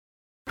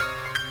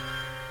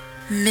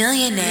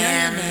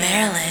Millionaire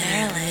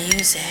Maryland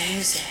music.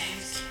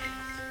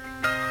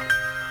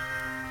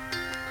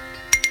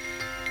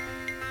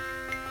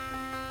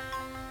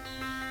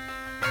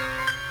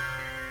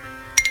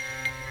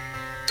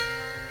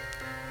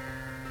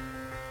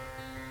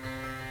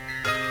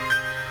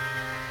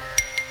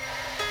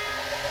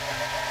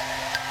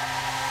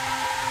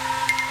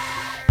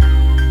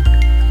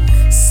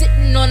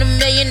 Sitting on $1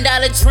 million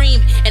dream,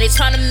 and they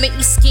tryna make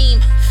me scheme,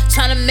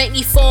 tryna make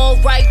me fall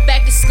right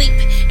back to sleep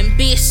and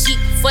be a sheep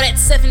for that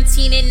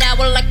 17 an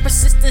hour. Like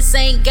persistence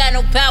ain't got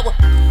no power,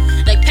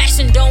 like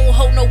passion don't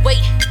hold no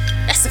weight.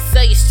 That's a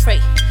failure's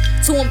trait.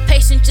 Too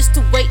impatient just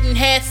to wait and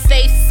have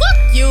faith.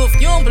 Fuck you if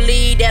you don't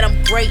believe that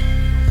I'm great.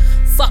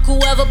 Fuck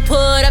whoever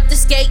put up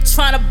this gate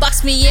tryna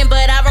box me in,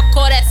 but I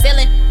recall that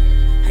feeling.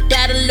 I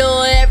died a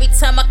little every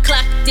time I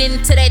clocked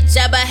into that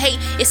job I hate.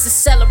 It's a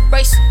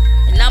celebration,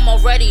 and I'm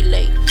already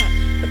late.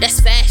 But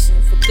that's fashion,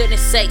 for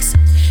goodness sakes.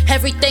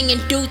 Everything in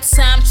due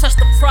time, trust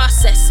the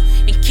process,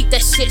 and keep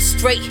that shit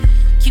straight.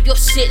 Keep your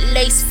shit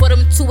laced for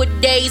them 2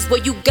 days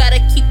where you gotta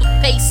keep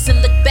a pace and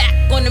look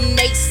back on them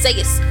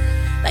naysayers.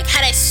 Like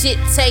how that shit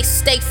tastes,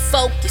 stay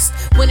focused.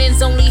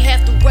 Winning's only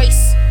half the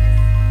race,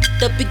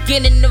 the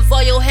beginning of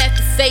all you'll have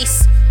to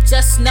face.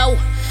 Just know,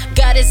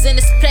 God is in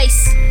this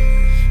place.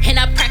 And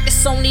I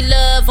practice only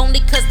love,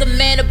 only cause the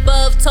man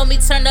above told me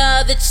turn the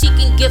other cheek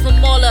and give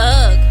him all a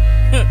hug.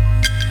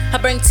 I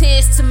bring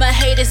tears to my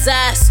haters'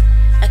 eyes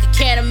like a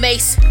can of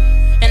mace,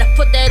 and I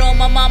put that on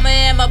my mama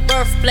and my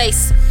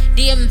birthplace.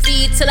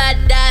 DMV till I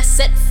die,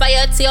 set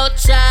fire to your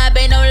tribe.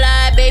 Ain't no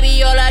lie,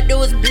 baby, all I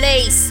do is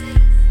blaze.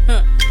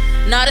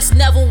 Nah, this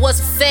never was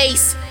a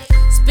phase.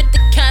 Spit the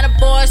kind of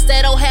bars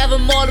that'll have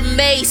them all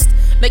amazed.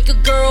 Make a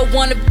girl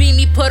wanna be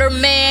me, put her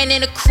man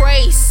in a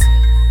craze.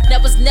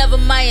 That was never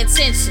my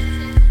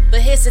intention, but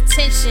his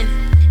attention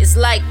is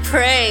like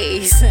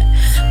praise.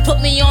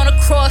 Put me on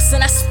a cross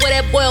and I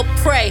swear that boy'll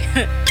pray.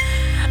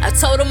 I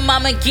told him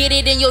I'ma get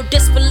it and your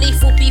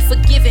disbelief will be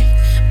forgiven.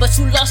 But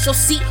you lost your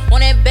seat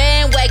on that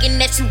bandwagon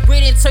that you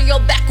ridden. Turn your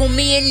back on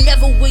me and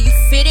never will you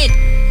fit in.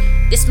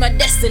 This my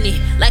destiny,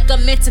 like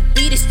I'm meant to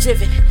be this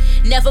driven.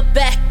 Never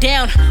back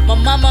down, my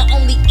mama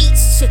only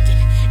eats chicken.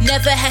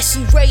 Never has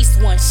she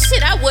raised one,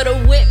 shit I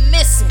would've went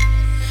missing.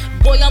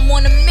 Boy, I'm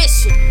on a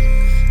mission,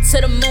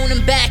 to the moon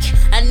and back.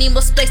 I need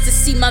more space to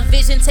see my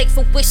vision take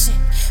fruition.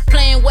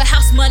 Playing with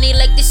house money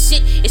like this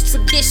shit is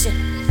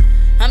tradition.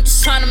 I'm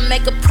just trying to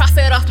make a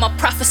profit off my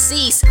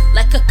prophecies,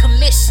 like a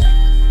commission.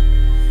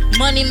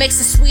 Money makes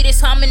the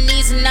sweetest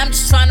harmonies, and I'm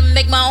just trying to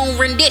make my own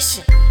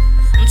rendition.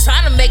 I'm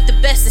trying to make the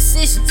best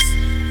decisions,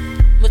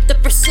 with the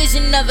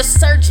precision of a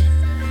surgeon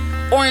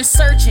or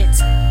insurgent.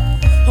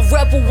 A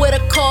rebel with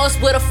a cause,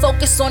 with a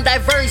focus on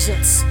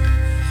divergence.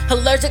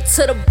 Allergic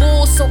to the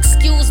bull, so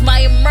excuse my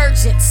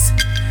emergence.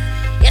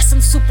 Yes, I'm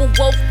super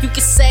woke, you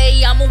can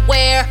say I'm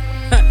aware.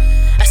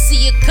 I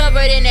see you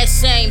covered in that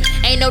shame,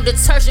 ain't no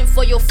detergent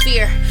for your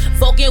fear.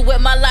 Voking with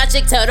my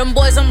logic, tell them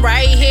boys I'm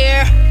right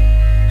here.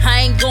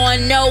 I ain't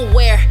going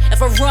nowhere.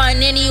 If I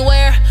run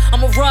anywhere,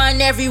 I'ma run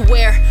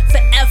everywhere,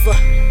 forever.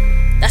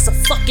 That's a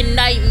fucking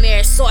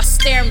nightmare, so I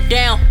stare him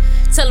down.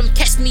 Tell him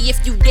catch me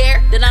if you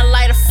dare, then I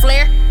light a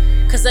flare.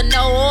 Cause I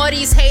know all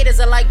these haters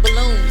are like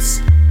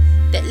balloons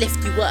that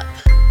lift you up.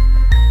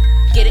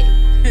 Get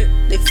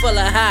it? They full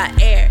of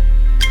hot air.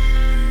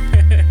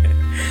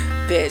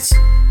 Bitch.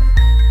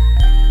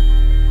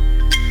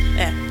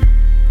 Yeah.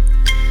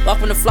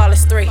 Welcome to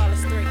Flawless 3.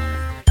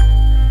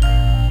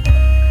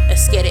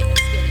 Let's get it.